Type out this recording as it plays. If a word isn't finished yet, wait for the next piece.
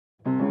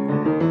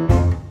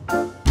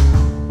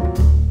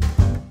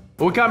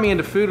What got me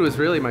into food was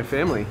really my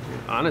family,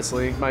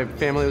 honestly. My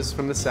family was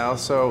from the South,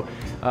 so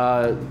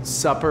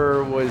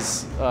supper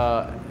was,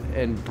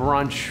 and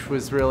brunch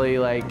was really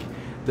like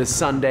the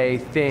Sunday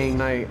thing.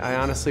 I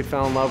honestly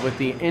fell in love with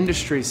the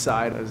industry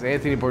side. It was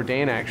Anthony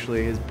Bourdain,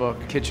 actually, his book,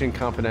 Kitchen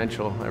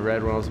Confidential. I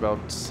read when I was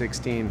about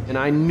 16. And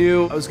I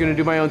knew I was gonna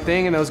do my own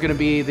thing, and that was gonna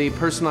be the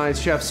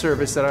personalized chef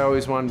service that I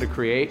always wanted to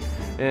create.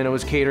 And it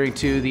was catering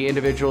to the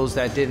individuals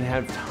that didn't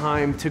have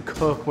time to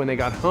cook when they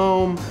got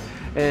home,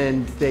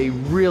 and they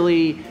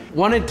really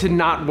wanted to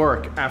not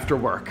work after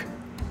work.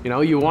 You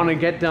know, you want to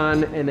get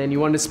done, and then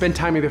you want to spend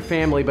time with your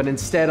family, but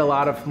instead a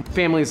lot of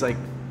families, like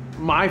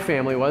my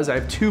family was, I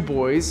have 2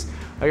 boys,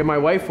 my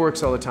wife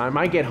works all the time,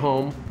 I get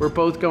home, we're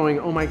both going,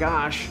 oh my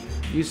gosh,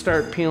 you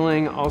start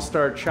peeling, I'll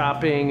start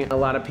chopping. A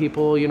lot of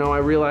people, you know, I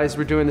realized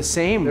we're doing the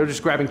same. They're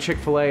just grabbing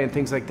Chick-fil-A and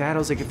things like that. I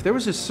was like, if there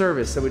was a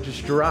service that would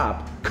just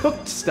drop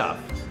cooked stuff,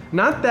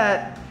 not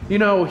that, you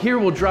know, here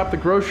we'll drop the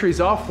groceries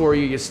off for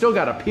you, you still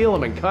gotta peel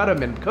them and cut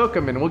them and cook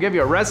them and we'll give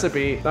you a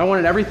recipe. I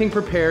wanted everything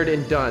prepared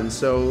and done.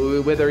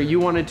 So whether you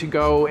wanted to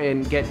go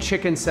and get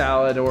chicken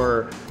salad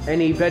or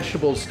any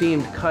vegetables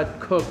steamed, cut,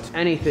 cooked,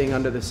 anything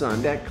under the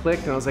sun, that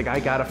clicked and I was like, I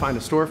gotta find a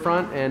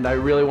storefront, and I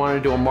really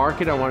wanted to do a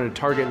market. I wanted to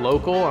target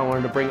local. I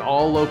wanted to bring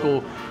all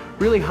local,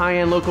 really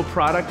high-end local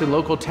product and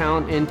local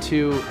talent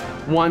into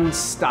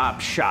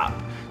one-stop shop.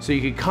 So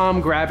you could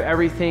come grab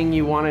everything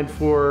you wanted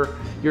for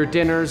your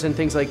dinners and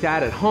things like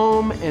that at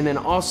home, and then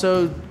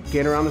also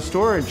get around the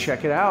store and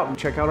check it out. And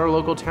check out our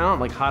local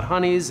talent, like hot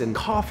honeys and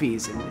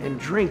coffees and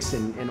drinks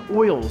and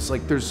oils.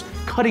 Like there's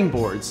cutting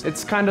boards.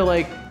 It's kind of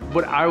like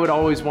what I would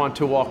always want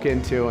to walk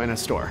into in a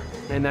store.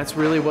 And that's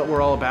really what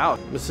we're all about.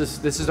 This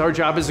is our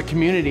job as a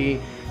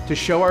community, to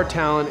show our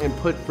talent and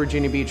put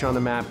Virginia Beach on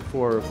the map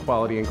for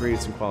quality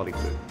ingredients and quality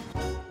food.